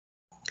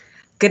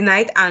Good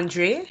night,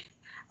 Andre,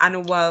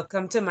 and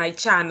welcome to my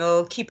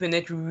channel, Keeping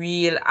It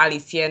Real,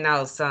 Alicia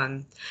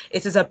Nelson.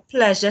 It is a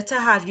pleasure to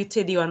have you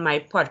today on my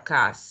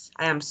podcast.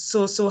 I am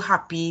so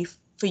happy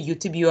for you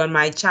to be on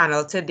my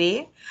channel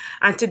today.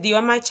 And today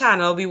on my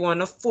channel, we want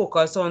to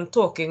focus on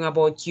talking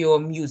about your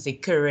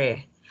music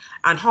career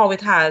and how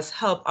it has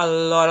helped a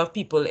lot of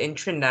people in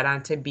Trinidad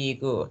and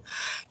Tobago.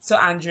 So,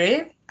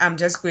 Andre, I'm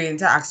just going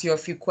to ask you a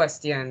few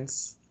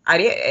questions. Are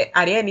there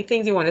any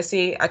things you want to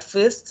say at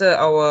first to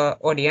our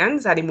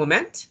audience at the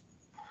moment?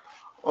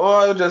 Oh,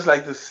 I would just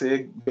like to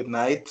say good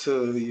night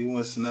to you,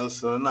 Mr.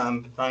 Nelson,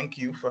 and thank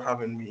you for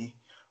having me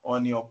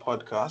on your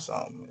podcast.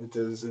 It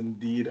is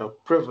indeed a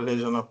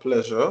privilege and a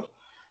pleasure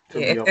to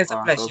Yeah, be it a is a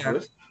part of pleasure.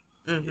 it.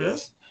 Mm-hmm.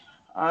 Yes,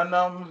 and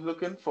I'm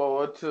looking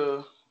forward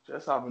to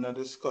just having a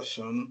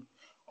discussion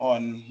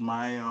on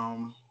my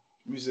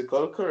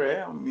musical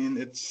career. I mean,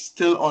 it's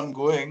still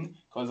ongoing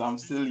because I'm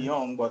still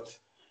young, but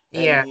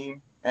Yeah.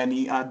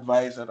 any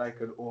advice that I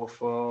could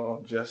offer,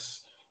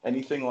 just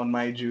anything on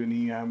my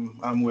journey,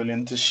 I'm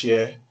willing to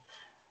share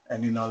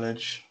any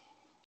knowledge.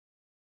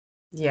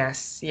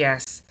 Yes.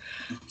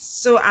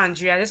 So,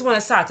 Andrea, I just want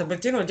to start up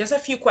with, just a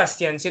few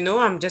questions.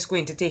 I'm just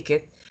going to take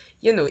it,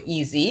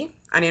 easy.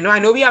 And, I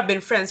know we have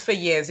been friends for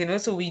years,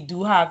 so we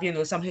do have,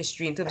 some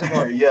history in terms of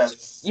our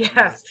Yes, yes.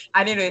 yes,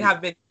 And, it definitely.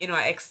 have been,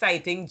 an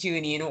exciting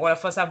journey. All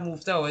of us have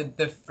moved to our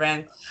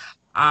different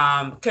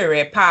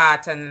career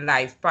path and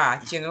life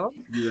path. So,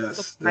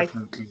 Yes, my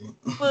definitely.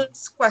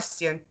 first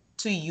question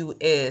to you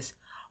is,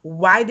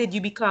 why did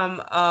you become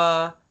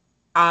a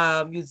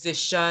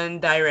musician,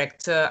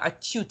 director, a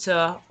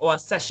tutor, or a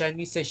session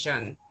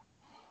musician,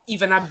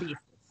 even a bassist?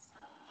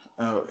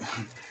 Uh,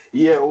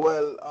 yeah,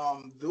 well,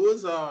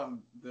 those are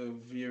the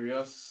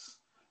various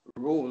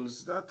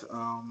roles that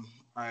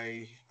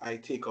I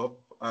take up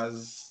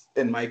as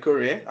in my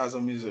career as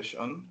a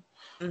musician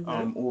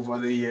Mm-hmm. over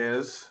the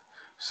years.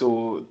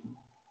 So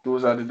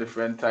those are the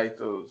different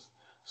titles.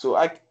 So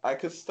I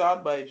could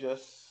start by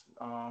just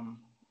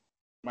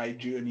my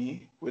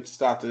journey, which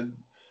started,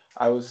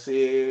 I would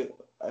say,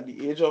 at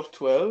the age of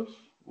 12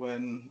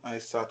 when I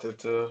started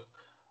to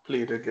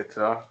play the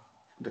guitar,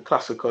 the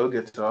classical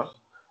guitar.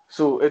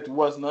 So it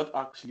was not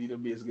actually the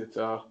bass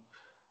guitar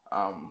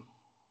um,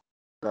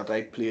 that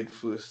I played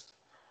first,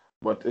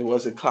 but it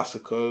was a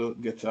classical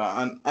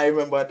guitar. And I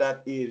remember at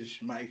that age,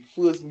 my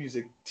first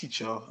music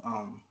teacher,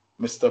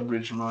 Mr.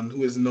 Bridgman,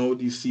 who is now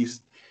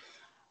deceased,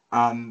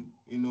 and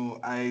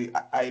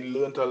I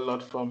learned a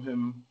lot from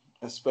him,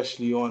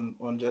 especially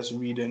on just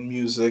reading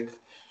music,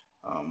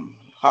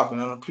 having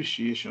an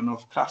appreciation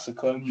of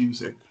classical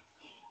music,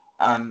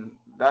 and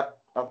that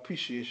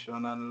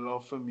appreciation and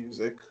love for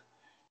music,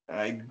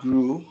 I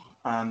grew,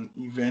 and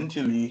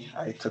eventually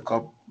I took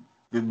up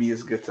the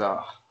bass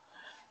guitar,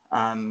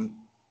 and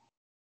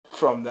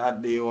from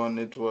that day on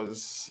it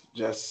was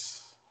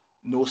just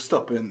no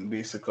stopping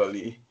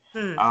basically.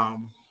 Hmm.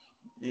 um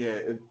yeah,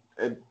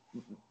 it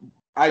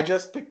I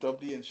just picked up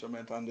the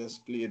instrument and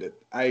just played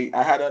it. I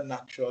had a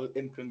natural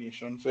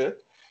inclination for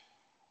it,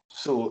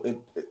 so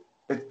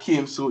it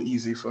came so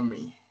easy for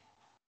me.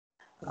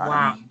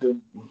 Wow.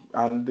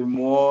 And the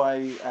more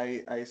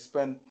I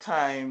spent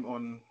time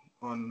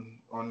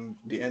on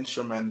the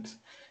instrument,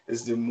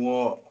 is the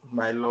more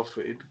my love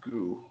for it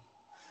grew.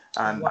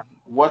 Wow. And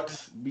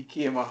what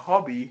became a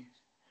hobby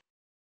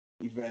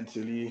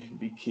eventually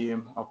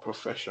became a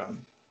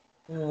profession.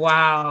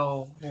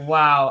 Wow.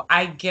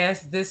 I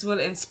guess this will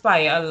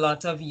inspire a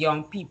lot of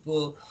young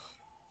people,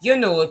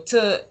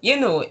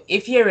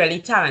 if you're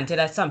really talented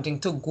at something,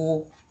 to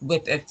go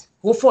with it.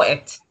 Go for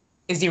it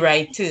is the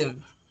right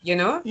term, you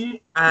know?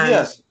 And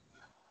Yes,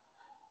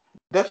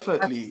 that's,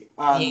 definitely.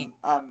 yeah,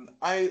 And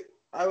I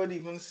would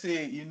even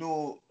say,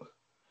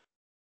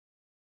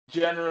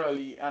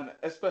 generally, and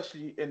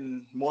especially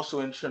in more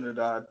so in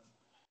Trinidad,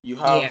 you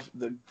yeah. have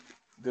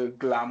the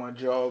glamour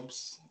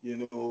jobs,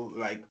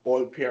 like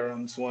all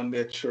parents want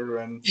their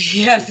children to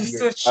Yes, it's be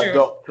so a true.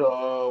 doctor,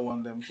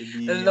 want them to A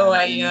be an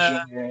lawyer,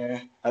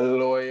 engineer, a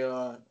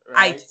lawyer, IT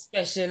right?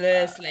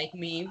 specialist like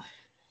me,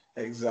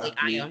 like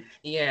I Exactly. am.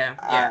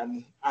 Yeah.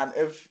 And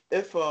if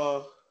if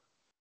a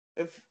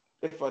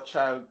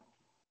child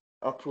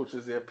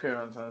approaches their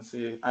parents and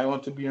say, I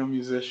want to be a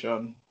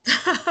musician,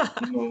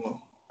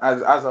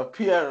 as a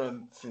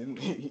parent,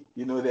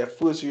 their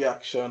first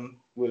reaction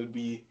will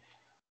be,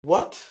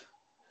 what?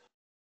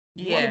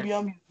 You want to Yeah. be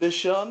a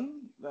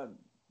musician?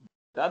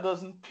 That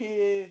doesn't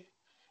pay.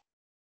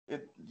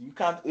 You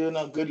can't earn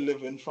a good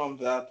living from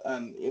that.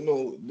 And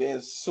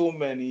there's so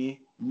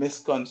many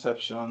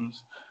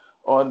misconceptions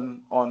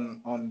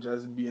on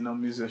just being a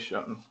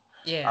musician.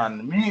 Yeah.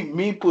 And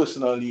me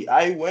personally,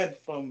 I went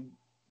from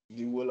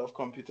the world of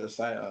computer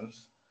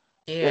science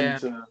Yeah.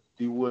 into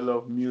the world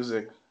of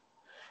music.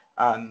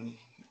 And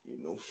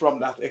from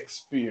that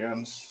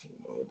experience,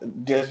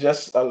 there's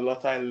just a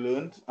lot I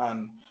learned,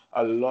 and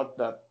a lot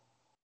that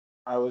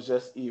I was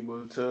just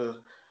able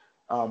to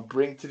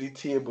bring to the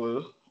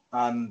table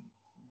and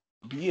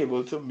be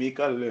able to make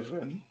a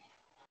living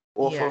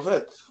off Yeah. of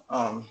it.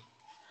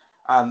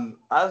 And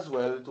as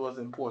well, it was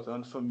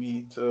important for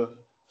me to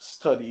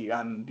study,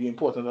 and the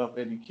importance of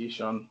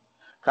education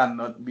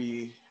cannot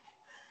be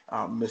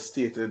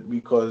misstated,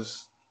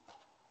 because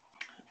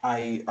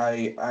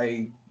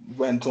I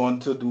went on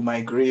to do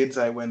my grades.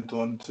 I went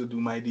on to do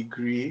my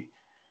degree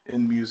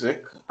in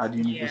music at the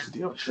Yeah.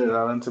 University of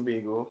Trinidad and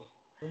Tobago,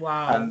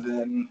 Wow. and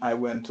then I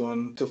went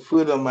on to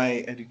further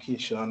my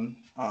education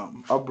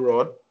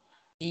abroad,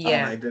 and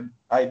Yeah.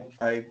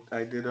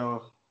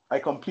 I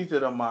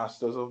completed a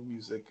master's of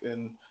music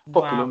in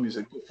popular Wow.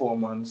 music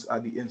performance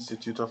at the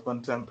Institute of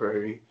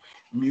Contemporary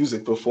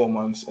Music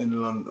Performance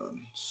in London.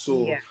 Yeah.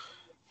 So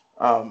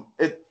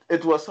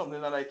it was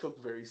something that I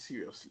took very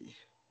seriously.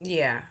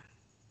 Yeah.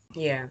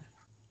 Yeah.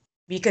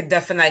 We could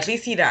definitely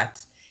see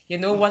that. You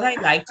know what I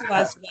like too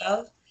as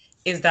well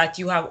is that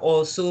you have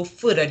also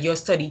furthered your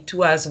study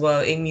too as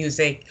well in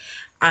music.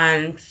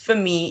 And for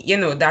me,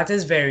 that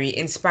is very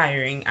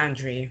inspiring,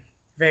 Andre.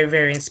 Very,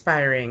 very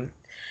inspiring.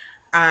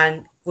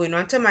 And going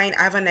on to mine,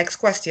 I have a next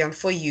question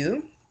for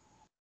you.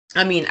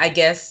 I mean, I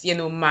guess,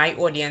 my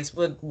audience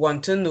would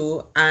want to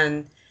know.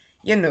 And,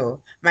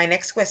 my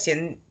next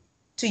question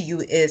to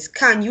you is,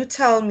 can you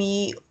tell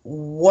me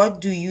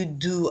what do you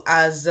do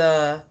as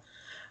a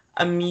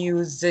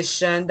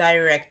musician,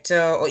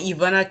 director, or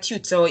even a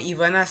tutor, or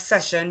even a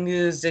session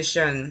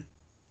musician?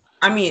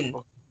 I mean,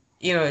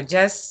 you know,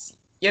 just,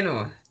 you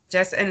know,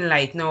 just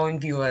enlighten our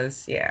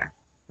viewers, yeah.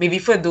 Maybe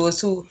for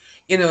those who,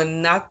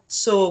 not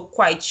so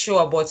quite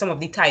sure about some of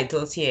the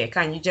titles here,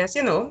 can you just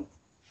Oh,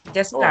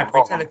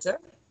 elaborate a little?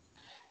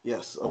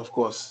 yes, of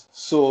course.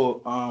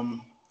 So,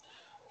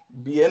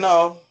 being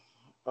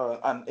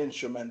an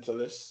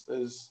instrumentalist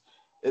is,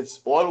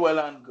 it's all well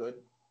and good,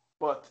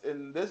 but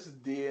in this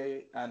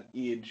day and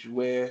age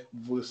where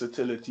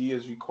versatility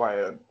is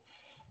required,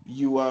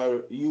 you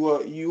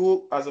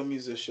as a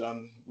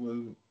musician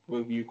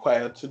will be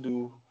required to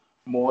do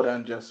more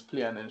than just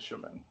play an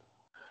instrument,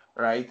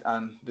 right?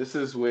 And this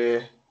is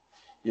where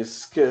your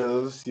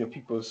skills, your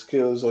people's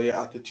skills, or your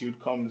attitude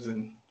comes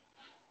in.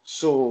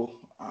 So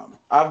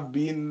I've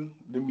been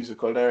the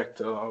musical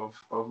director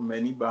of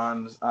many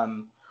bands,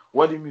 and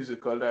what the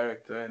musical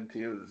director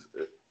entails,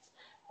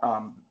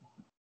 um,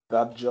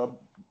 that job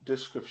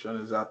description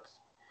is that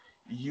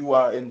you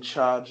are in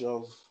charge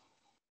of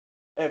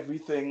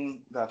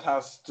everything that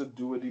has to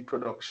do with the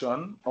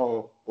production,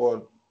 or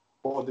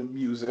the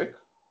music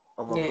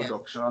of a Yeah.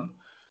 production,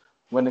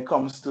 when it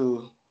comes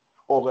to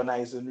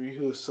organizing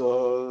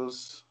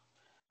rehearsals,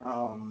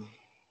 um,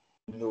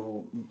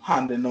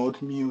 handing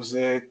out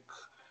music,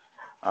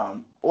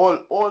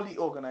 all the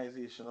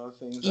organizational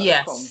things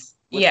that come Yes.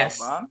 with a Yes.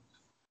 band,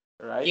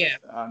 right? Yeah.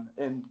 And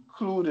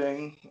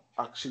including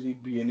actually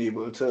being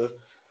able to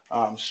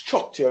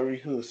structure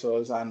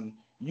rehearsals, and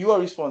you are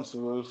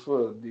responsible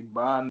for the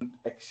band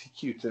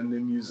executing the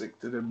music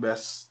to the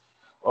best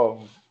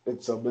of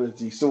its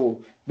ability.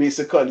 So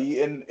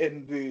basically, in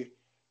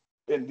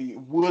the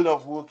world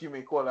of work, you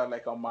may call that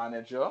like a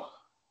manager,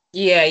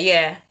 Yeah.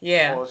 Yeah.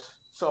 Yeah. or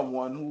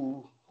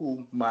someone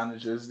who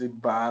manages the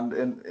band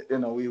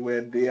in a way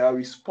where they are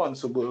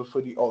responsible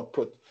for the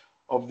output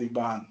of the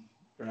band,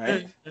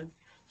 right? Mhm.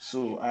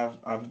 So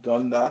I've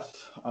done that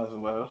as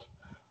well.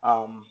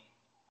 Um,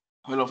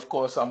 well, of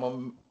course,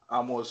 I'm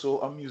also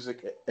a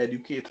music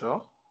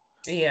educator.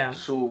 Yeah.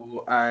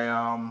 So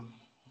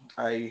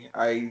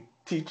I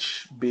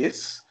teach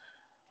bass.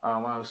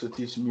 I also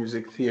teach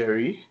music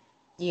theory.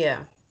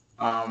 Yeah.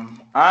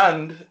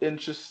 And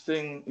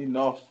interesting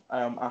enough,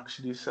 I am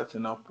actually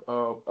setting up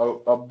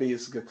a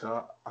bass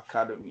guitar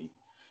academy.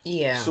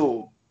 Yeah.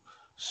 So,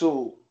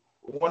 so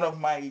one of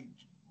my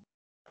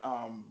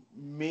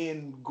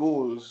main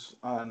goals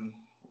and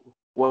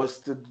was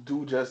to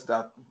do just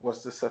that,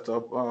 was to set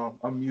up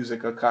a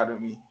music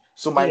academy.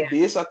 So my Yeah.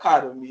 bass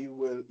academy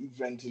will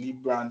eventually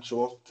branch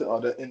off to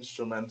other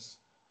instruments,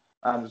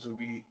 and it will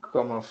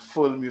become a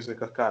full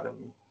music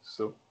academy.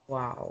 So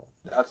Wow.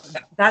 that's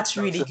That's that's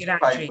really in good, the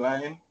Andre. pipeline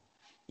at the moment.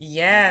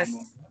 Yes.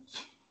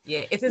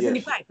 Yeah, it is in the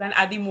Yes. pipeline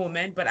at the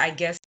moment, but I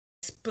guess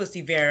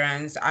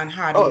perseverance and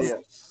hard Oh, work,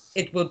 yes.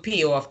 it will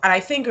pay off. And I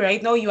think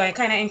right now you are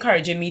kind of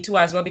encouraging me too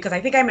as well, because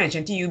I think I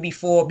mentioned to you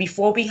before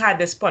we had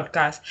this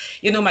podcast,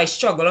 my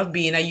struggle of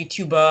being a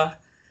YouTuber,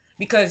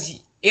 because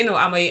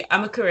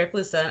I'm a career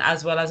person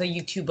as well as a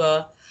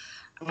YouTuber,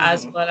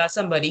 as Hmm. well as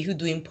somebody who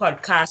doing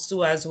podcasts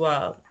too as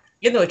well.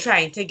 How to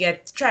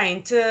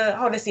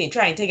say,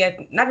 trying to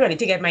get, not really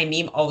to get my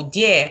name out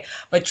there,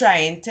 but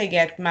trying to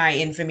get my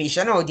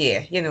information out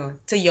there,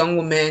 to young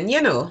women,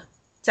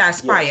 to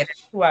aspire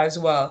Yes. to as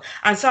well.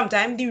 And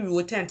sometimes the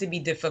road tend to be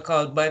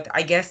difficult, but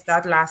I guess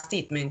that last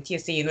statement you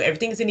say,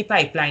 everything is in the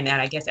pipeline, and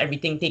I guess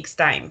everything takes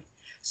time.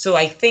 So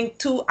I think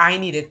too, I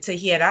needed to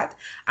hear that,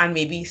 and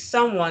maybe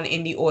someone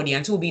in the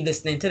audience who will be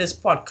listening to this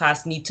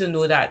podcast need to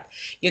know that,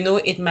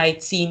 it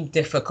might seem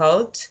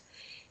difficult.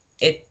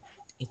 It,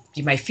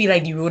 you might feel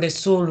like the road is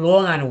so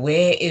long, and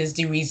where is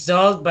the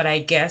result? But I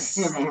guess,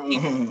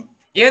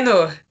 you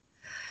know,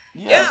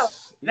 yeah,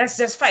 Yes, let's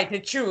just fight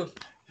it through.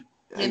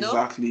 You know,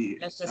 exactly.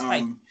 let's just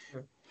fight it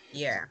through.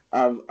 Yeah.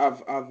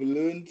 I've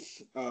learned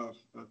a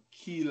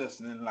key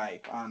lesson in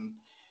life, and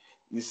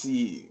you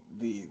see,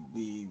 the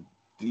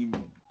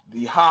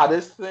the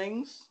hardest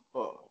things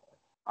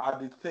are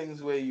the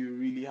things where you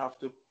really have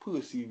to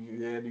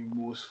persevere the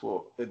most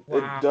for. It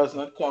Wow. does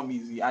not come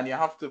easy, and you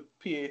have to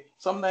pay.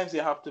 Sometimes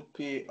you have to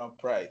pay a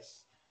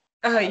price,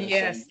 Oh, and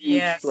it's a yes,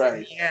 huge yes,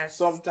 price. yes.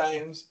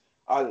 Sometimes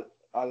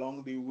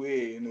along the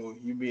way,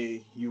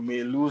 you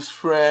may lose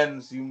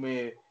friends.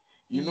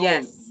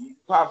 Yes. You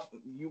have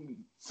you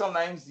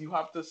sometimes you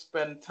have to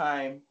spend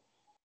time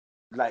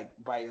like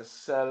by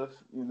yourself,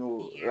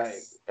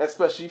 like Yes.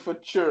 especially for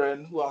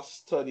children who are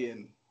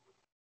studying.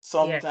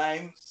 Yes.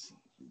 Sometimes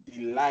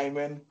the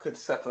alignment could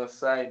set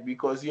aside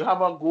because you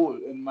have a goal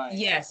in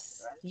mind.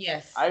 Yes.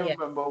 Yes. I Yes.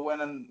 remember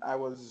when I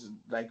was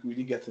like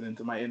really getting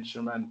into my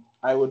instrument,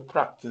 I would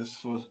practice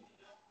for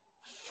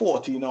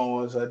 14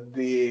 hours a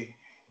day,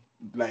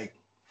 like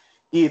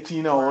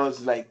 18 Wow.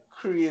 hours, like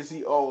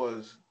crazy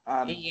hours.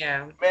 And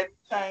Yeah. many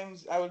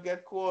times I would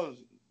get calls,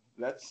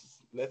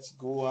 let's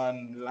go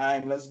on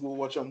Lime, let's go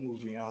watch a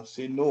movie. I'll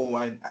say no,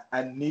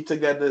 I need to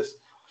get this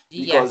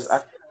because I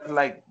Yes. felt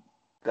like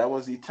that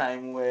was the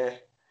time where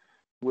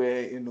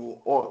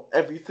all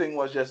everything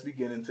was just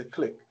beginning to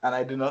click, and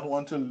I did not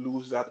want to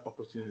lose that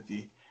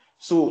opportunity.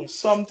 So Yes.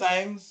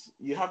 sometimes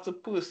you have to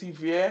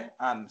persevere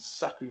and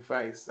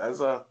sacrifice. That's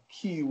a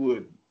key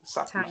word,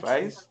 Thank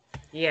you. sacrifice.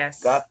 Yes.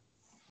 That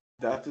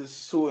that is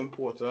so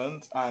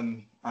important,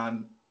 and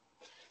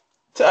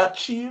to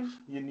achieve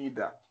you need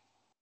that.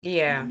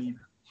 You Yeah. need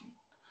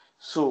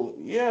so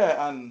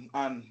yeah,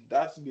 and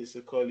that's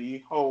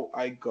basically how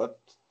I got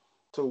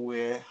to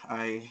where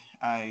I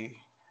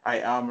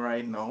am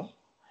right now.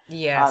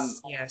 And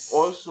Yes. Yes.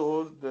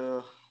 also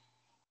the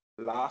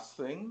last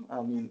thing,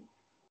 I mean,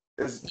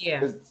 is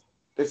Yeah. is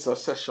it's a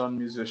session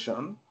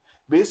musician.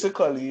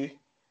 Basically,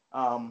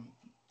 um,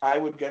 I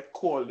would get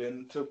called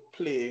in to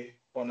play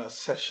on a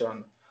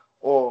session,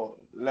 or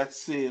let's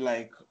say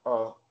like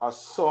a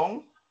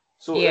song.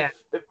 So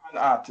Yeah. if an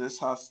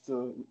artist has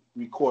to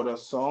record a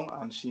song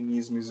and she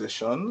needs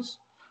musicians,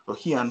 or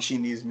he and she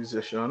needs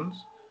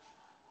musicians,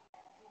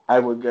 I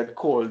would get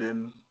called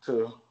in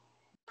to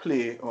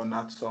play on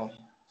that song.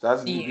 So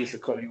that's Yeah.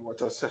 basically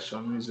what a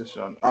session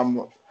musician.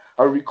 I'm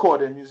a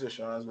recording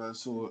musician as well,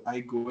 so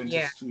I go into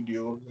Yeah.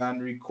 studios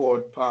and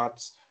record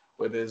parts,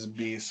 whether it's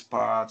bass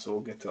parts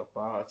or guitar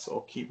parts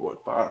or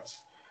keyboard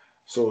parts.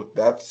 So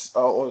that's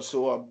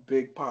also a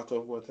big part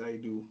of what I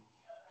do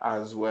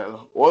as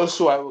well.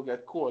 Also, I will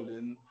get called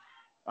in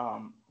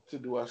to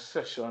do a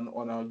session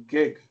on a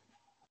gig,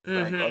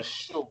 like a Mm-hmm.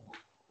 show.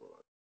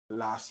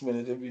 Last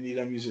minute, if you need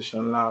a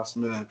musician last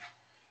minute,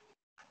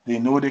 they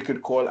know they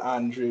could call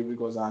Andre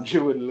because Andre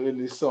would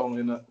learn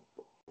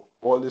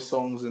all the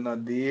songs in a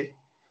day,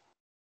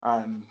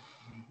 and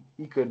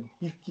he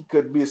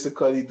could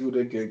basically do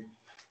the gig.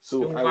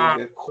 So Wow. I will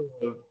get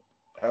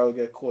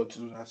called to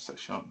do that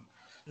session.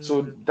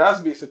 So Mm.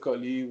 that's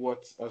basically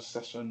what a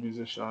session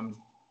musician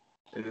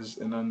is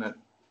in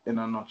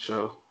a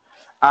nutshell.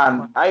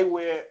 Wow. And I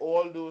wear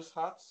all those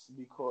hats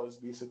because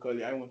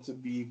basically I want to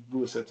be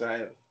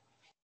versatile.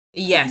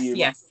 To be Yes.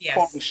 able to Yes.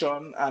 Yes.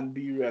 function and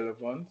be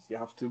relevant, you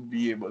have to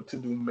be able to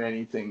do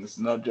many things,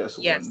 not just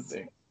one Yes.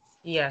 thing.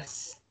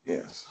 Yes.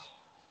 Yes.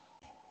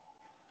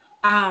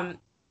 Um,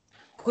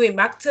 Going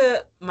back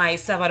to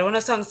myself, I don't want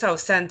to sound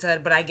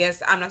self-centered, but I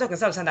guess I'm not talking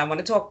self-centered. I want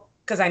to talk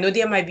because I know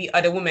there might be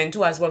other women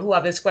too as well who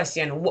have this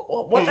question.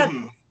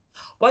 Hmm.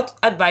 What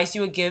advice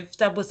you would give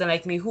to a person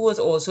like me who is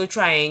also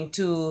trying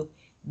to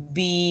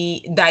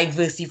be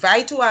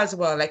diversified too as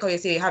well? Like how you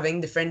say,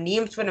 having different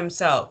names for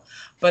themselves.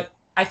 But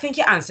I think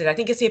you answered. I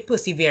think you say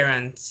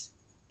perseverance.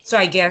 So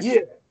I guess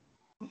Yeah.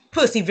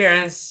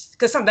 perseverance,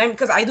 because sometimes,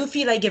 because I do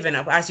feel like giving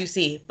up, as you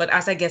say, but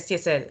as I guess you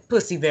said,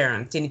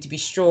 perseverance. You need to be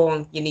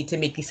strong. You need to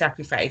make these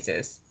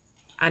sacrifices,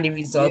 and the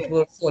result Yeah.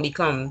 will fully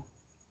come.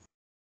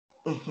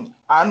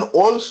 And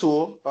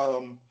also,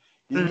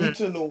 you Hmm. need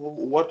to know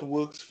what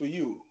works for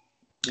you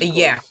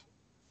Yeah. because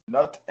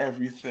not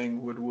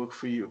everything would work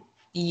for you,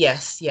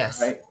 Yes. Yes.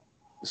 right?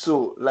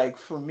 So, like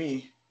for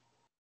me,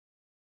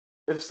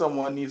 if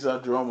someone needs a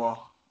drummer,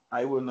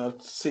 I will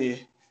not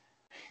say,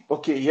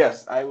 okay,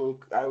 yes, I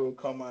will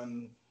come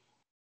and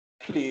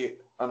play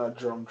on a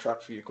drum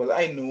track for you because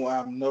I know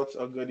I'm not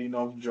a good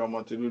enough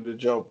drummer to do the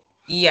job.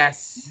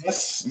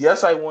 Yes.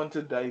 Yes, I want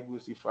to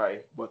diversify,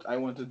 but I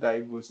want to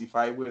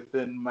diversify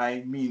within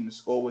my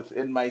means or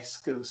within my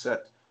skill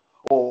set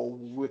or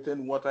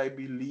within what I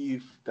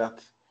believe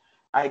that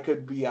I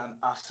could be an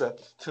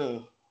asset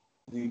to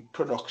the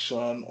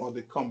production or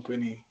the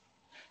company.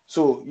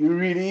 So you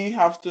really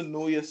have to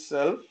know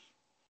yourself.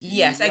 You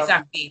Yes. really have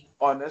to be Exactly.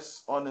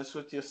 honest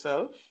with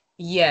yourself,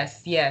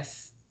 Yes.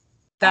 Yes.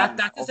 That and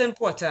that is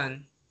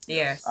important.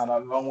 yes, Yes. and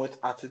along with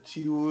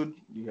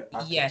your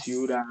attitude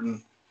Yes.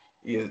 and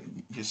your,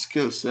 your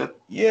skill set,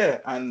 yeah,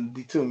 and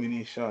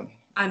determination.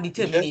 And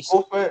You just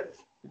go determination. for it.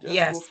 You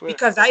just go Yes, for it.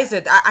 because I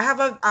said I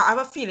have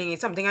a feeling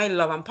it's something I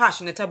love, I'm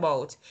passionate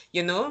about,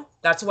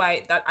 That's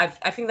why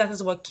I think that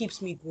is what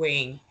keeps me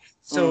going.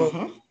 So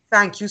Mm-hmm.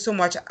 Thank you so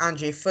much,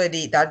 Andre, for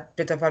that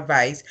bit of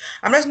advice.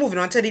 I'm just moving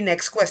on to the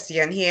next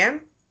question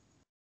here.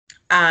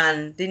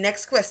 And the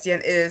next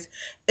question is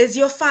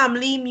your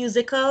family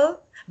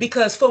musical?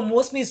 Because for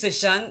most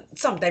musicians,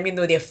 sometimes,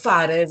 their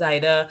father is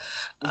either,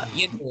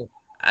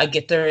 a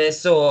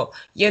guitarist or,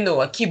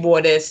 a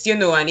keyboardist,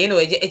 and,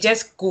 it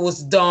just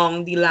goes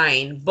down the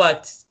line.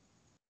 But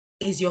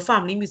is your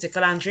family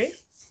musical, Andre?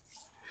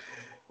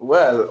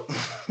 Well,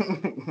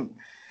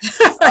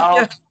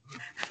 Yeah. um,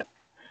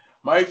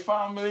 my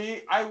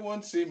family, I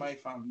won't say my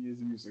family is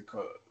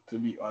musical, to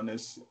be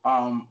honest.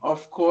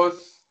 Of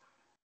course,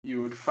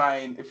 you would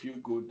find if you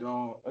go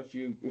down, if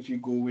you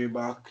go way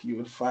back, you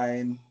would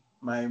find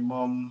my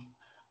mom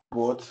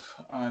bought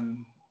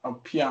a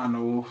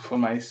piano for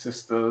my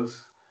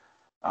sisters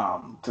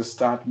to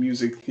start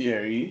music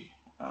theory.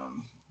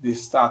 They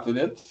started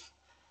it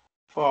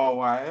for a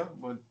while,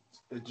 but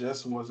it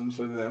just wasn't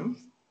for them.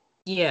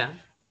 Yeah.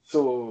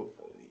 So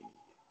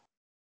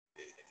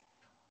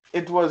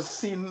it was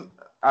seen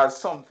as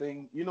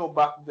something,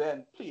 back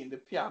then playing the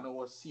piano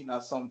was seen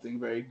as something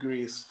very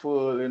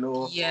graceful.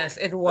 Yes,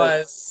 it Like,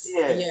 was.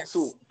 yeah, Yes.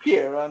 so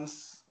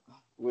parents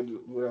would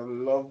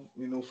love,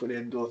 for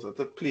their daughter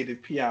to play the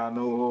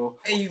piano,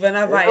 Even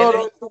a you know,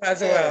 violin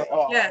as yeah, well.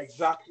 oh, Yes.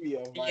 exactly,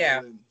 a Yeah.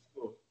 violin.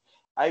 So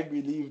I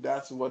believe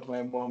that's what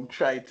my mom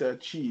tried to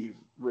achieve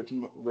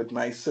with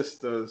my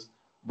sisters,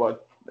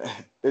 but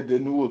it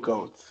didn't work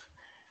out.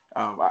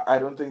 I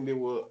don't think they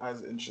were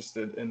as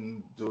interested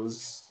in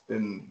those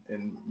in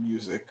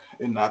music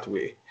in that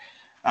way.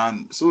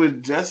 And so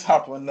it just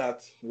happened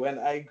that when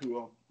I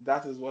grew up,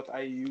 that is what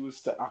I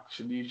used to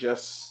actually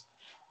just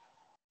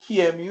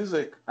hear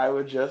music. I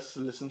would just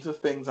listen to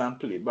things and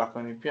play it back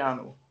on the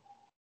piano.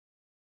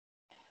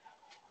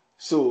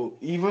 So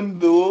even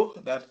though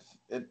that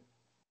it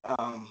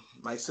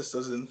my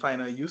sisters didn't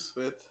find a use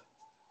for it,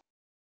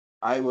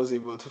 I was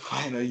able to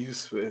find a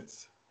use for it.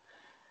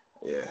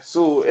 Yeah.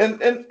 So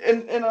in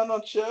a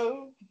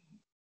nutshell,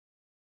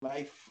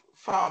 my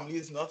family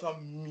is not a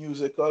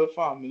musical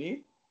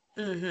family,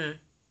 Mm-hmm.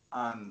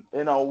 and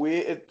in a way,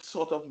 it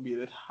sort of made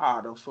it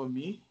harder for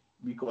me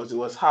because it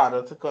was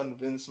harder to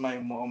convince my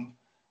mom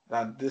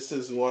that this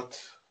is what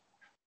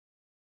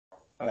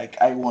like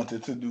I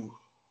wanted to do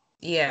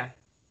Yeah.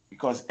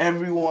 because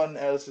everyone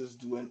else is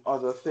doing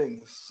other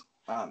things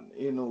and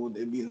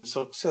they've been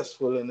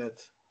successful in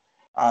it,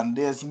 and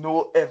there's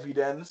no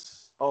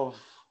evidence of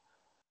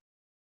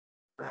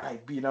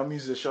like being a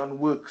musician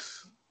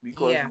works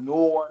because Yeah. no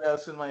one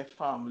else in my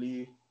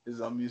family is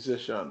a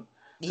musician.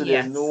 So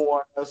there's no Yes.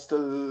 one else to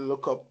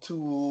look up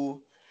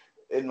to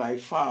in my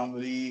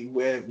family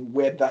where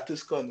that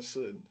is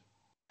concerned.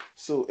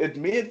 So it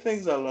made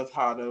things a lot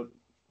harder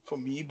for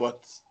me,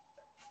 but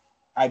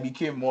I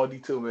became more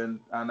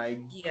determined and I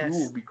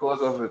grew Yes.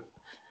 because of it.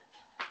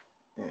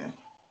 Yeah.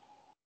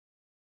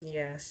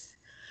 Yes.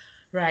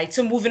 Right.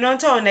 So moving on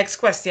to our next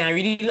question.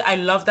 I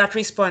love that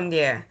response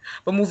there.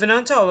 But moving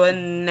on to our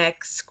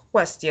next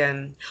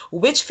question.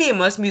 Which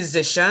famous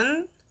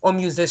musician or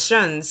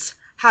musicians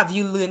have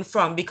you learned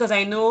from? Because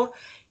I know,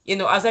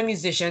 as a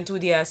musician too,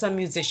 there are some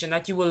musicians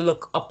that you will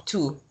look up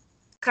to.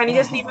 Can you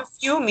just name a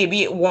few?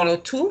 Maybe one or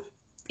two?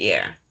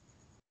 Yeah.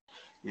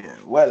 Yeah.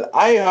 Well,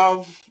 I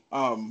have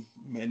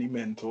many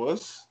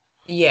mentors.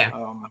 Yeah.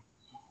 Um,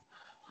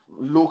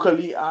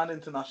 locally and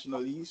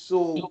internationally.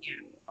 So,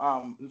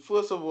 Yeah.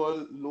 first of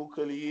all,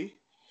 locally,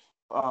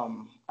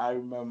 I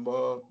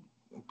remember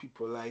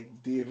people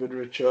like David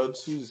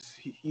Richards,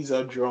 he's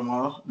a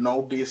drummer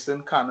now based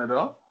in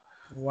Canada,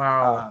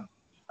 Wow.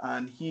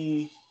 and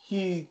he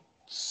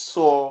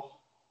saw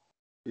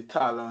the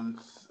talent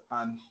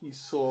and he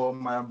saw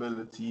my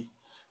ability,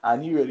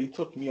 and he really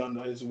took me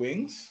under his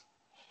wings,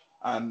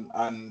 and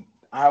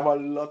I have a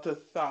lot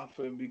of thank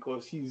for him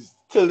because he's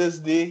till this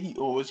day he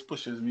always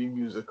pushes me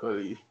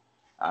musically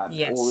and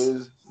Yes.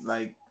 always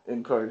like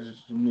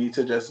encourages me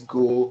to just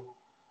go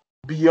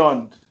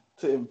beyond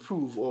to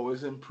improve,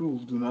 always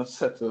improve, do not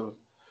settle.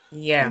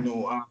 You Yeah.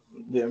 know,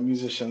 there are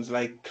musicians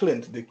like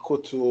Clint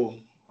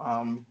DeCoto,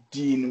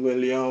 Dean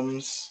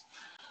Williams,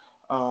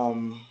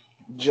 um,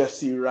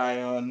 Jesse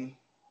Ryan,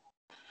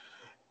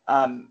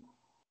 and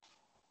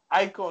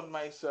I count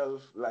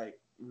myself like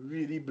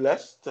really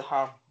blessed to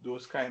have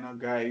those kind of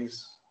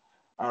guys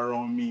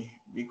around me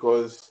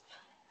because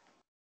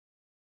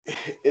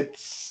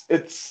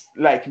it's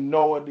like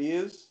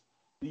nowadays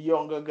the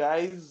younger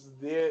guys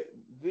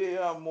they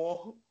are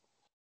more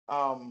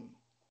um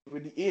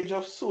with the age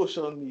of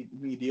social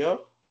media.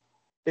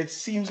 It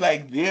seems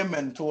like their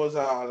mentors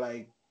are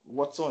like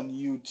what's on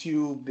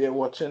YouTube, they're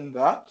watching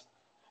that.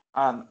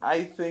 And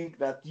I think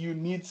that you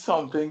need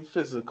something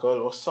physical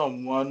or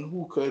someone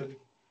who could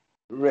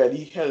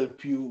really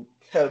help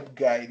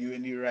guide you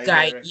in the right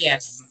Guy. direction.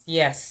 Yes.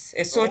 Yes.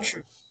 It's so No?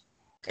 true.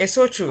 It's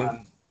so true.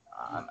 And,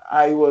 and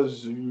I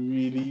was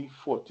really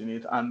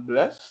fortunate and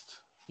blessed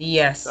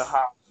to Yes.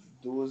 have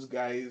those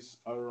guys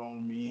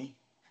around me.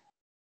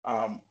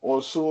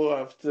 Also, I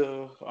have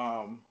to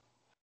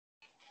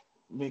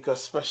make a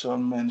special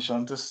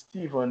mention to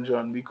Stephen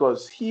John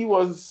because he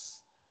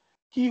was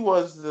he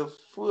was the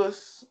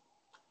first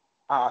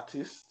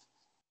artist,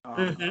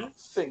 Mm-hmm.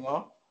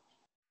 singer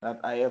that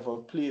I ever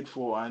played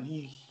for, and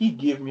he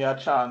gave me a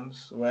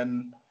chance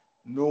when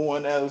no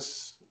one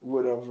else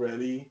would have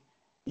really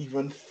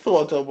even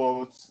thought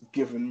about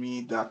giving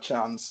me that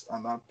chance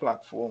on that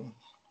platform.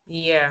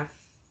 Yeah.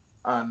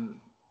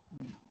 And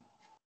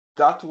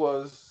that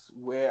was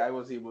where I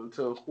was able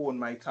to hone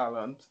my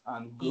talent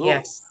and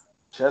grow, Yes.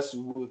 just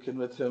working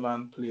with him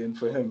and playing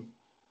for him.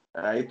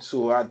 Right.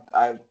 So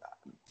I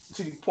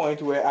to the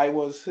point where I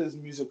was his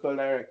musical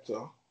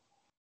director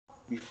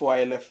before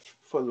I left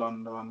for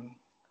London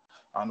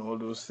and all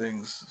those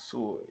things.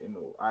 So,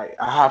 I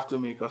have to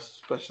make a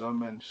special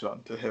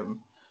mention to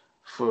him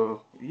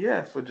for,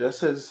 yeah, for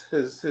just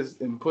his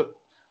input.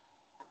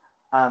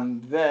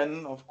 And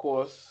then, of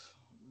course,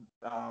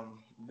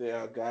 there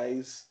are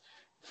guys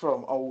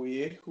from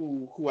away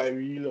who I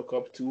really look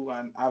up to,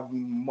 and I've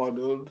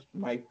modeled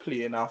my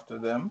playing after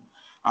them.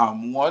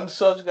 One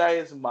such guy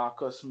is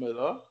Marcus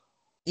Miller.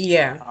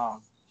 Yeah.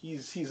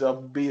 He's a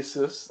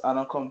bassist and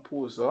a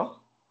composer,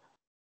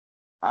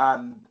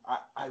 and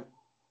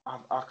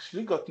I've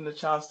actually gotten the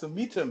chance to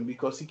meet him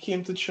because he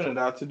came to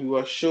Trinidad to do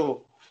a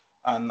show,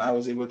 and I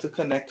was able to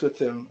connect with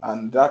him,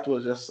 and that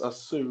was just a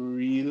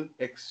surreal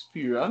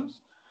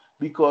experience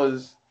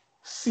because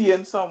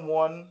seeing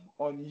someone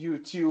on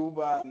YouTube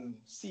and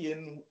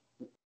seeing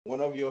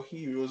one of your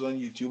heroes on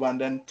YouTube and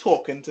then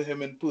talking to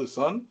him in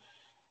person,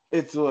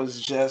 it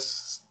was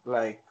just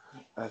like,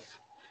 uh,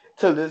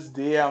 till this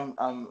day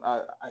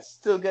I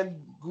still get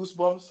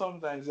goosebumps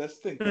sometimes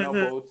just thinking Mm-hmm.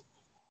 about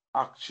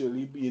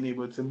actually being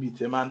able to meet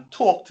him and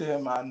talk to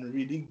him and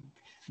really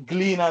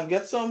glean and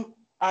get some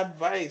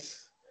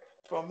advice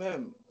from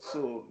him.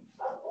 So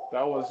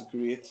that was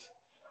great.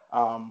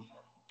 Um,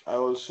 I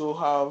also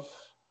have,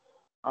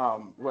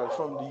 well,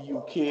 from the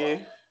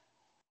UK,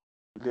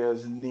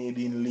 there's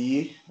Nadine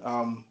Lee,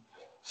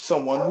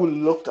 someone who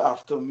looked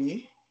after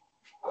me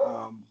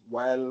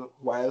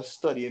while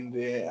studying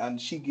there,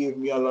 and she gave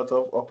me a lot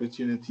of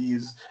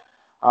opportunities.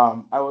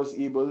 I was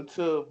able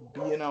to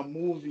be in a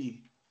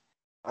movie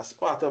as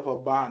part of a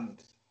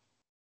band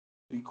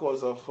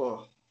because of her,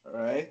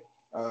 right?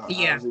 I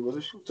Yeah. was able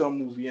to shoot a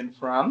movie in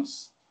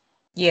France,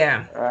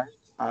 Yeah. right?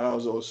 And I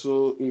was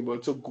also able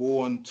to go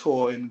on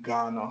tour in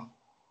Ghana.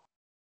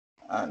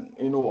 And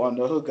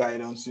under her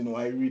guidance,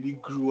 I really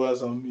grew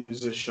as a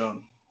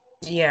musician.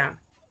 Yeah.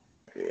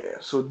 Yeah.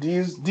 So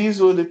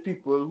these were the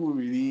people who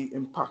really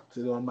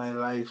impacted on my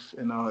life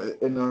in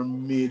a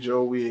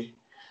major way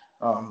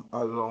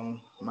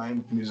along my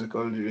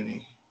musical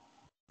journey.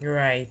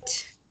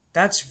 Right.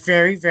 That's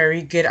very,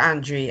 very good,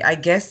 Andre. I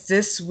guess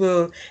this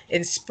will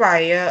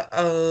inspire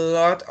a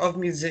lot of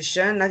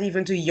musicians, not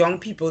even to young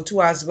people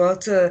too, as well,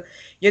 to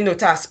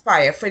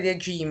aspire for their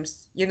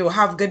dreams,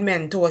 have good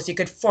mentors you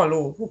could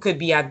follow who could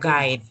be a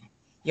guide. Mhm.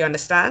 You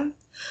understand?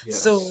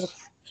 So Yes.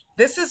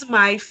 this is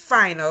my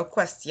final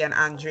question,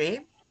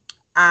 Andre.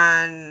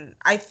 And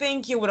I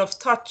think you would have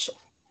touched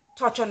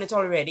on it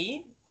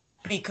already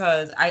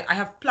because I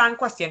have planned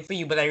question for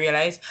you, but I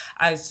realized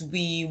as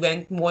we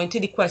went more into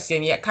the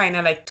question, you kind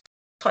of like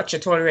touch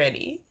it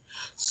already.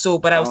 So,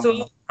 but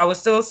Um, I will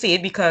still say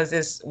it because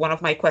it's one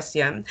of my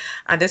question.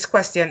 And this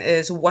question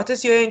is, what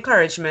is your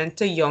encouragement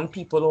to young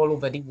people all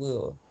over the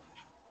world?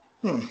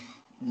 hmm.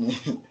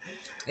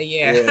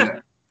 Yeah. Yeah.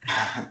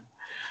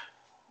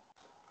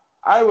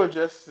 I would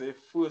just say,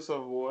 first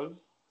of all,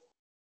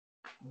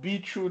 be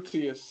true to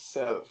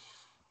yourself,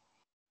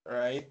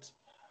 right?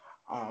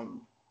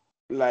 Um,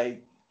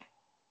 like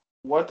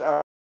what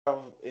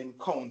I've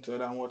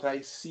encountered and what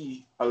I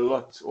see a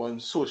lot on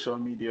social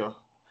media,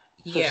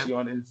 Yeah. especially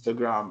on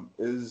Instagram,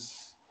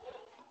 is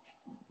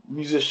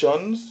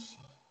musicians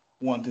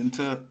wanting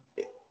to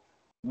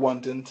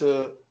wanting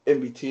to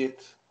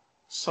imitate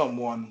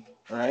someone,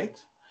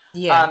 right?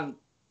 Yeah. And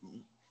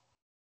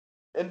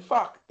in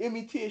fact,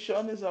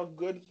 imitation is a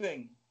good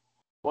thing,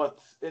 but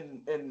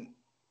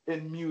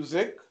in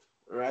music,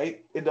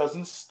 right, it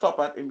doesn't stop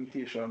at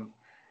imitation.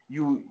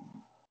 You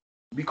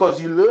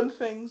Because you learn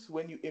things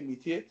when you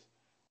imitate,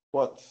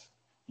 but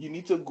you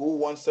need to go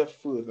one step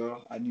further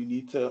and you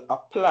need to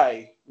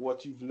apply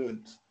what you've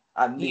learned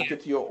and Yeah. make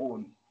it your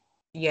own,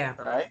 Yeah.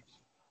 right?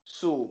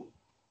 So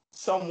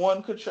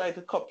someone could try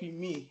to copy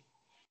me,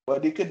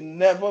 but they could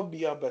never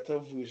be a better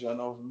version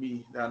of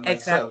me than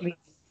myself. Exactly.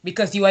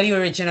 Because you are the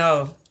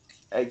original.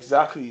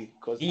 Exactly,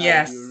 because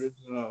I'm the Yes.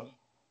 original.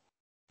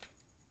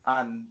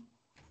 And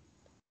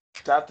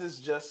that is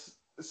just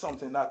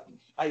something that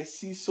I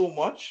see so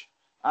much,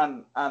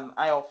 and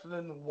I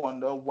often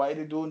wonder why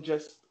they don't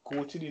just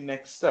go to the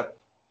next step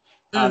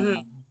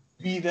Mm-hmm. and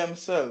be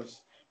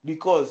themselves.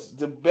 Because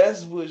the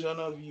best version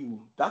of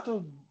you, that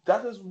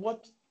is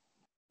what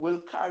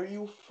will carry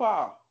you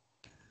far.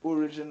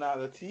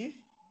 Originality,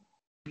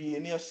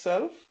 being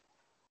yourself,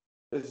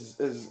 is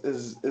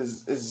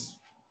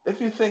if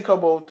you think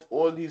about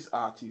all these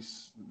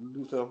artists,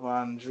 Luther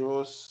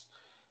Vandross,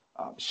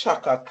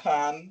 Shaka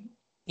Khan,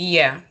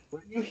 Yeah.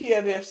 when you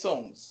hear their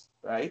songs,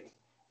 right?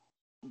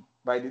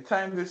 By the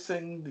time they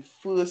sing the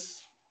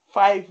first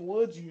 5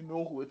 words, you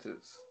know who it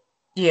is,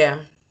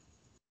 Yeah.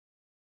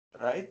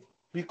 right?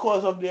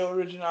 Because of their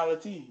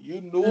originality.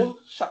 You Mm. know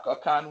Shaka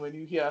Khan when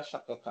you hear a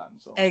Shaka Khan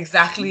song.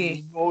 You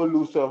Exactly. know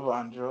Luther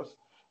Vandross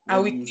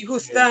And when with you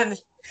hear Houston,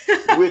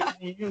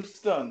 Whitney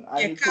Houston,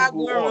 and you you could can't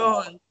go go on,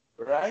 wrong.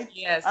 right?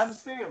 And Yes.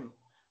 same.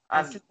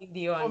 And And Celine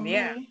for Dion.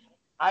 Yeah. me,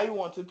 I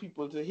wanted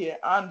people to hear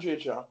Andre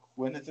Jack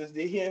when it is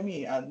they hear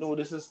me and know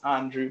this is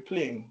Andre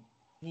playing,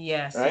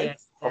 Yes, right?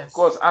 yes, Of yes.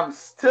 course, I'm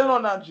still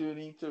on that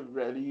journey to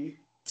really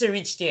To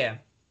reach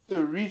there.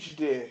 to reach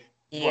there,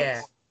 but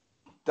Yeah.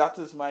 that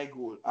is my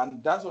goal,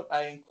 and that's what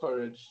I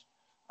encourage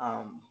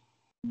um,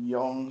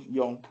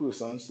 young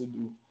persons to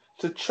do.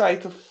 To try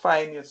to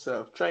find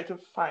yourself, try to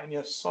find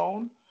your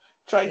sound,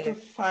 try Yeah. to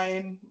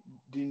find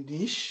the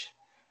niche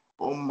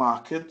or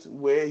market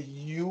where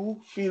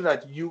you feel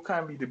that you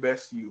can be the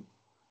best you.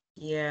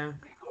 Yeah.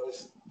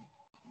 Because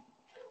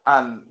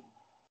and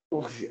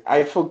okay,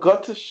 I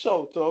forgot to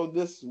shout out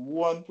this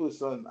one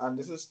person, and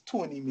this is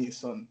Tony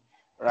Mason,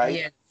 right?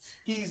 Yes.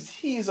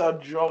 He's a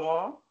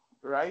drummer,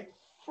 right,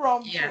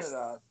 from Yes.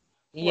 Trinidad,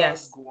 who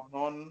has Yes. gone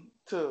on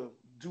to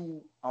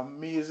do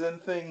amazing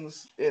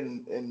things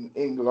in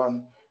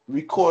England,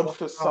 record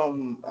for Wow.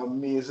 some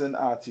amazing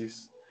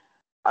artists.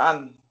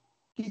 And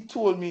he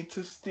told me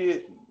to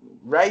stay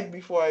right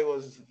before I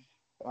was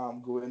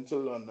going to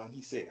London.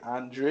 He said,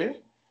 Andre,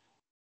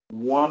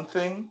 one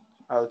thing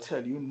I'll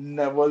tell you,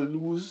 never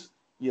lose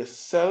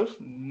yourself,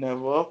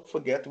 never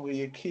forget where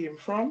you came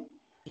from,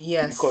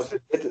 Yes. because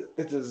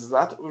it is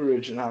that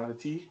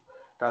originality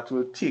that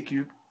will take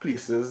you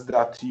places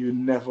that you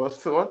never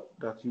thought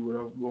that you would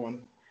have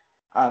gone.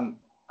 And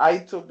I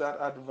took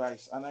that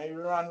advice and I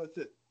ran with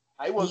it.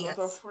 I was not Yes.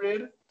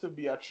 afraid to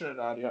be a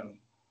Trinidadian.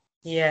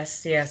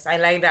 Yes. Yes. I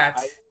like that.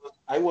 I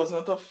I was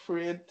not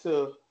afraid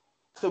to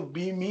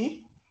be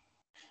me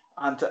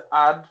and to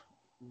add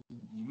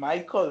my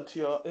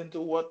culture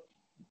into what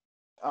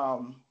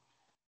um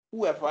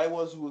whoever I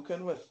was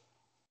working with.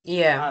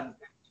 Yeah. And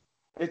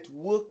it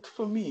worked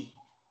for me.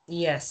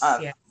 Yes.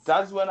 And Yes.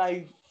 that's when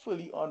I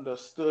fully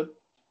understood,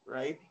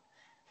 right,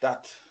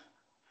 that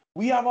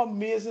we have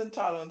amazing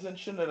talent in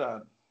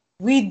Trinidad.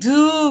 We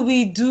do.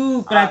 We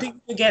do. But I And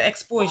think we get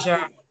exposure.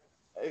 why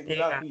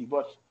Yeah. exactly,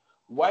 but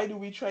why do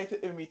we try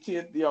to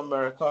imitate the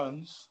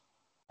Americans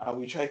and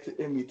we try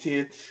to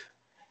imitate,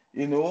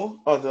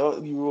 other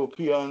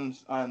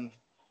Europeans, and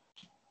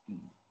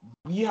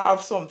we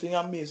have something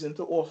amazing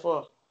to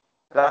offer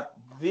that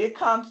they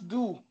can't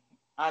do,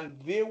 and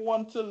they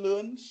want to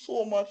learn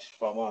so much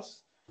from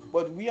us,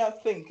 but we are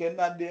thinking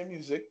that their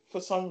music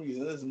for some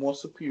reason is more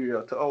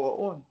superior to our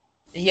own.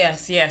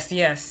 Yes. Yes.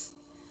 Yes.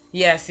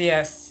 Yes.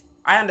 Yes.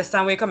 I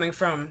understand where you're coming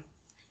from.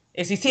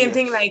 It's the same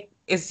thing Yes. like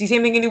it's the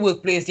same thing in the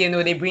workplace,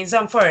 they bring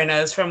some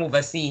foreigners from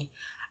overseas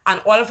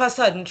and all of a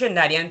sudden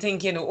Trinidadian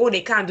think, oh,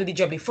 they can't do the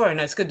job, the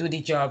foreigners could do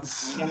the job.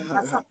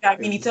 That's something that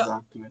we need to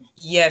Exactly.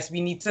 yes,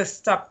 we need to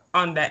stop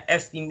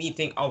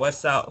underestimating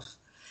ourselves.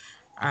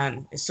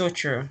 And it's so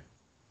true.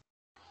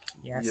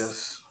 Yes.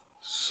 Yes.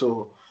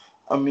 So,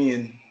 I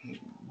mean,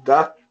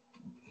 that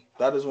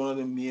that is one of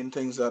the main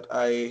things that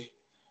I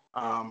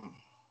um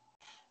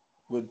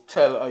would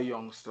tell a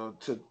youngster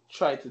to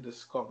try to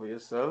discover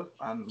yourself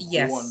and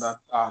go on Yes. that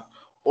path.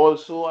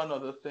 Also,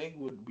 another thing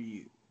would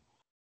be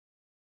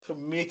to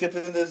make it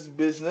in this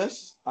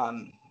business,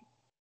 and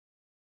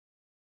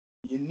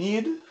you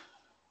need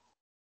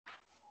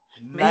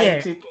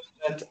Yeah.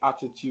 90%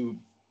 attitude.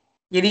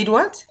 You need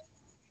what?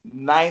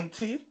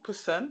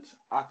 90%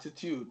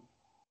 attitude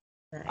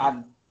Right.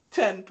 and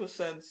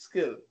 10%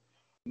 skill.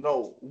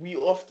 No, we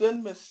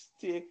often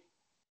mistake,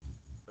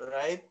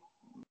 right?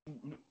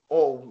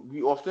 Or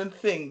we often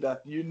think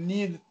that you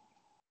need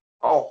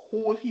a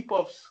whole heap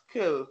of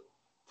skill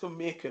to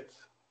make it,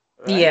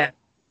 right? Yeah.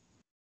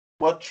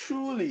 But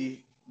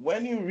truly,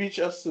 when you reach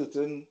a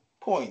certain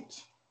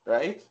point,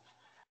 right?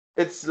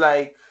 It's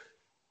like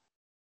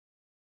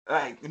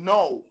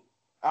no,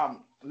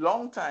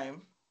 long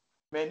time,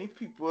 many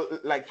people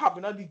like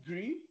having a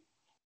degree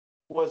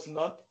was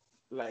not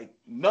like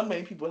not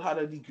many people had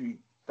a degree.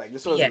 Like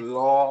this was Yes.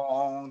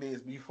 long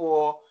days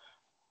before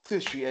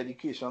tertiary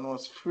education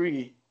was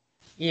free.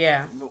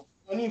 Yeah.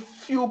 Only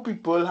few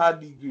people had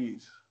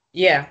degrees,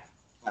 Yeah.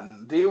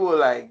 and they were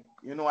like,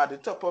 at the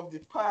top of the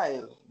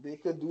pile. They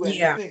could do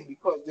Yeah. anything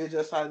because they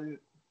just had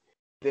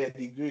their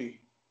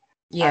degree.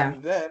 Yeah.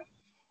 And then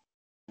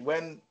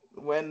when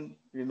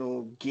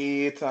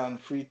Gate and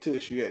free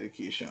tertiary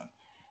education,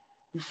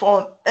 we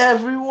found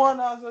everyone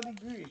has a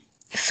degree.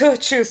 So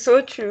true,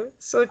 so true,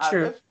 so And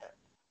true. if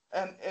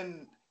and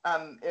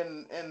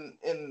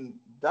in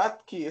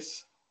that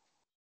case,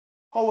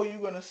 how are you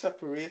going to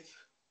separate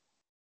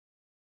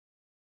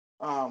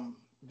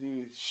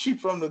the sheep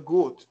from the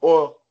goat,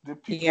 or the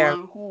Yeah.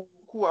 people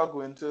who are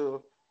going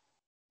to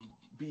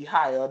be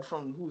hired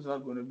from who's not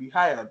going to be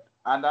hired?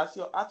 And that's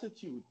your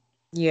attitude.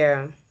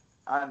 Yeah.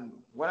 And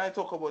when I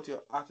talk about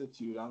your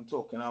attitude, I'm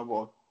talking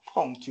about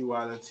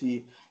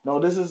punctuality. Now,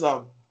 this is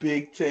a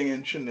big thing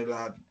in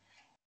Trinidad.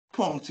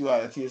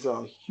 Punctuality is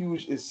a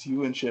huge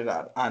issue in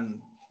Trinidad,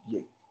 and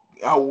yeah,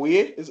 away,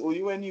 it's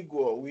only when you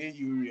go away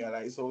you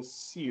realize how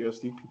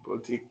seriously people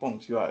take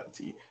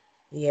punctuality.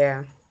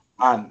 Yeah.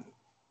 And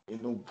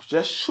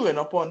just showing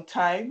up on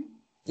time,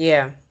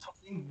 Yeah.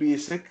 something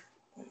basic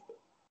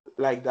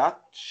like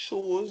that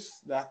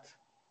shows that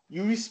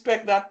you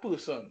respect that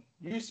person.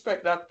 You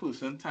respect that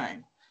person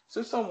time. So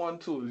if someone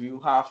told you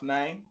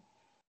 9:30,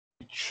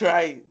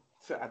 try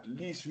to at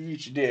least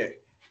reach there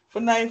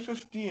for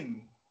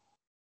 9:15.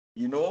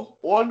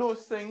 All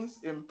those things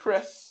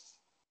impress,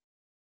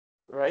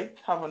 right?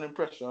 Have an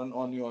impression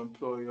on your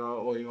employer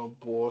or your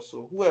boss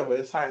or whoever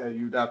is hiring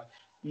you that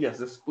yes,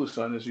 this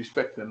person is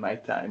respecting my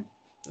time.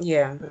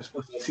 Yeah. This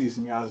person sees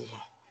me as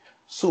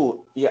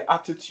so your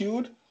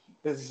attitude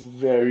is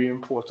very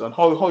important.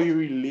 How you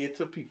relate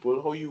to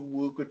people, how you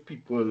work with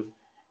people,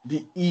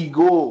 the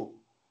ego,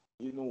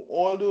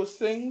 all those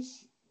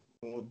things.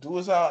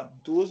 Those are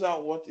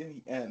what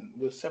in the end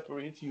will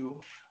separate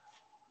you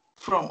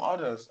from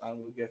others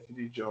and will get you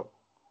the job.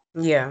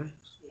 Yeah.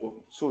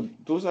 So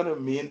those are the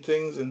main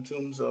things in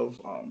terms of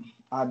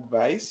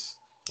advice,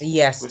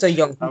 Yes, to which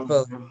young I've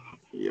people.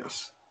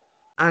 yes.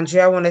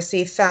 Andrea, I want to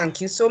say thank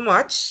you so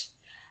much.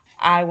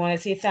 I want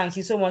to say thank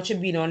you so much for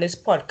being on this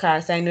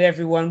podcast. I know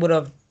everyone would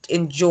have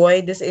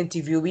enjoyed this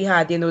interview we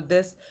had,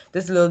 this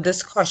little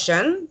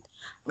discussion.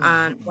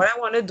 And what I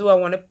want to do, I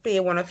want to play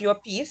one of your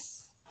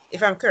piece,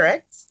 if I'm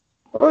correct.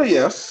 Oh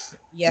yes,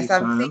 you Yes, I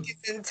think can.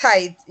 it's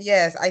entitled.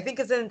 Yes, I think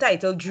it's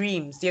entitled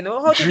Dreams.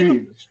 How did you?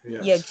 Dreams,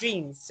 Yeah, yes.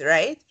 Dreams,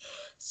 right?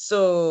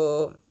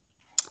 So,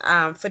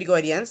 for the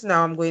audience,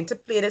 now I'm going to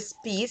play this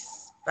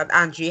piece that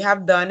Andre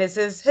have done. This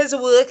is his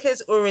work,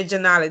 his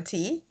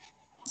originality.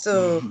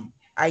 So,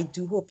 I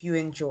do hope you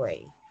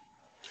enjoy.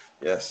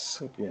 Yes,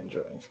 hope you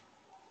enjoy.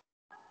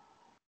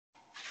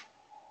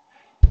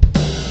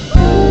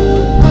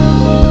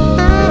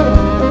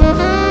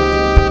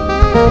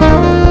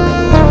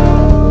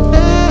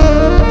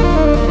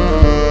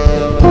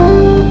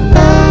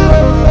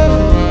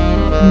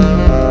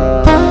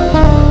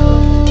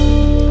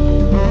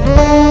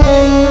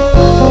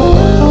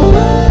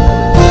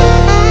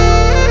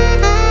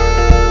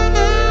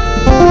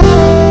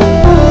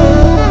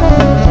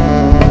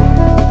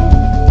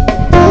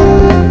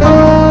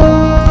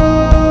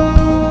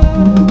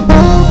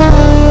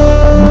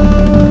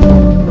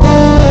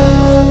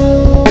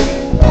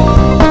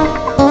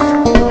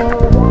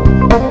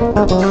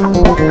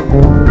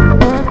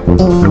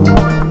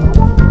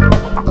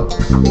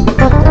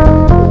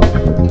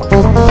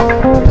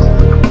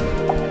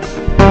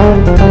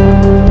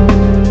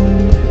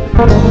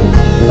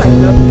 I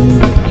love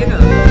music.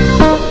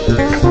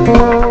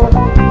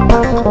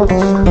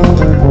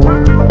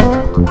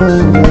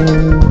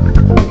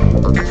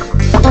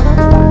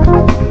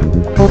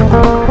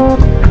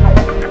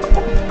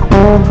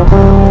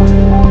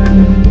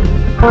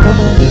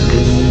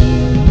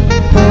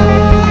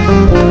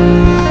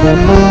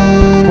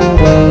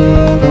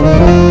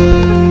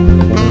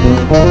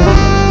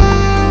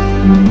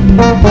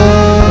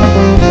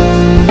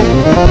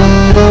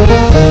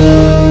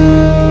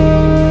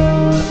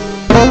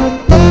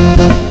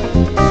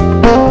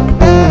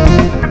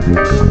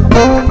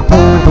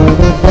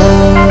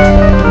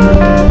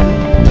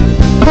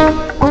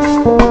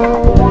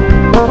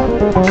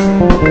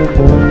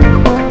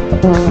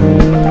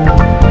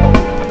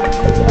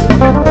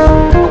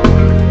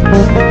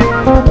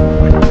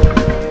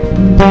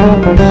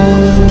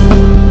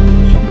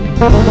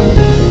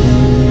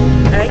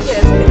 All right,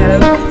 yes, been a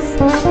little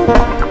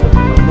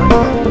piece.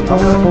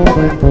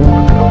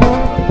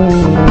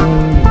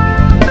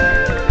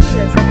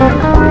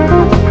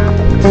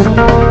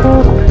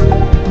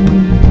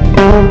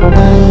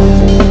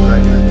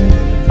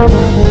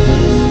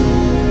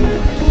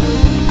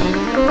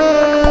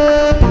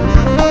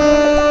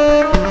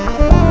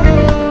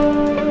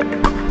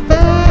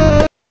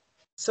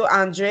 So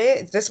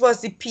Andre, this was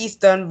the piece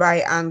done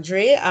by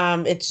Andre.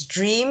 It's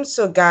Dreams.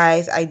 So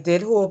guys, I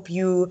did hope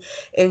you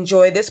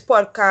enjoy this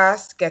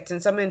podcast,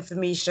 getting some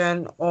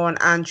information on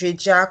Andre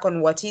Jack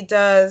on what he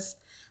does.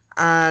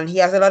 And he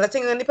has a lot of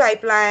things in the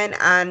pipeline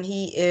and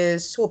he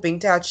is hoping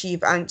to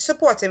achieve and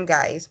support him,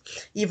 guys.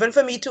 Even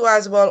for me too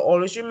as well.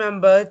 Always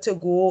remember to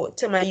go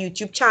to my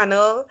YouTube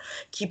channel,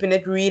 Keeping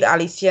It Real,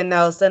 Alicia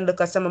Nelson.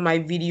 Look at some of my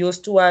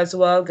videos too as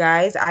well,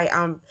 guys. I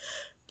am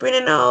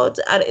bringing out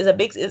and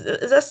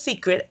it's a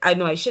secret. I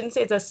know I shouldn't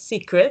say it's a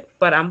secret,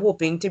 but I'm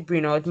hoping to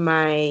bring out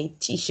my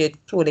t-shirt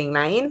clothing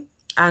line.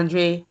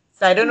 Andre,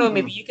 so I don't know,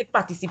 maybe you could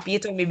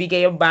participate or maybe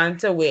get your band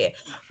to wear.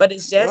 But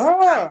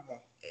Ah,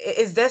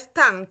 it's just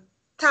tank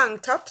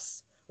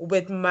tops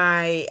with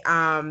my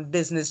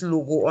business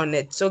logo on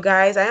it. So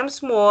guys, I am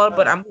small,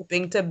 but ah, I'm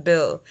hoping to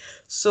build.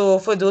 So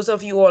for those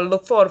of you all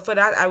look forward for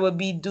that, I will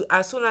be do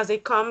as soon as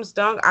it comes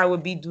down, I will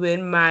be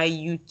doing my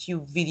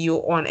YouTube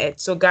video on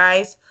it. So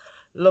guys,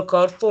 look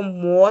out for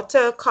more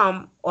to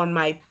come on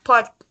my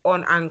pod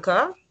on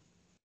Anchor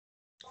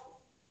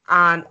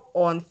and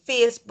on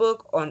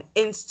Facebook, on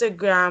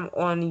Instagram,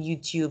 on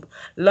YouTube.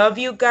 Love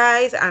you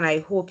guys, and I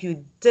hope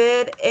you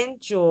did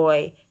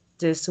enjoy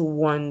this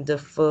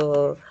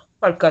wonderful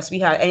podcast we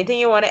had. Anything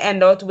you want to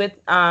end out with,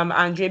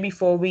 Andre,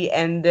 before we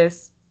end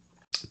this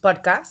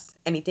podcast?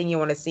 Anything you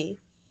want to say?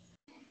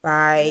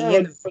 By,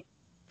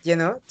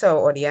 Yeah, to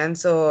our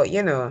audience, or,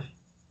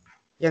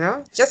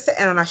 just to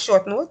end on a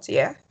short note,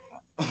 yeah?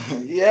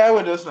 yeah, I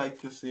would just like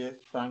to say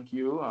thank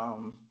you,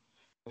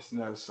 Miss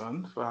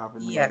Nelson, for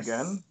having me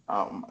again.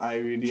 Yes. I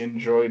really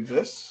enjoyed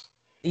this.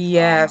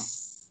 Um,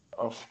 Yes.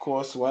 of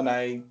course, when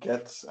I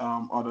get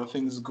other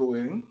things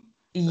going,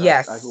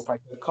 that I Yes. hope I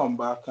can come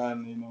back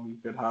and we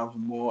could have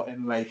more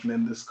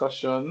enlightening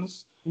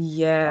discussions.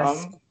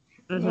 Yes. Um,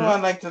 Mm-hmm.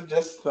 I'd like to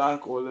just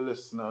thank all the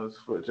listeners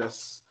for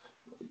just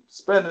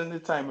spending the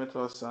time with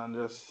us and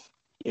just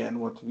hearing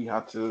what we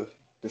had to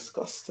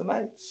discuss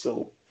tonight.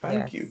 So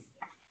Yes. thank you.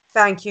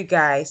 Thank you,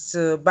 guys.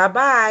 So, bye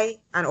bye.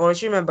 And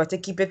always remember to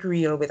keep it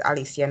real with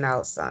Alicia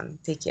Nelson.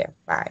 Take care.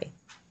 Bye.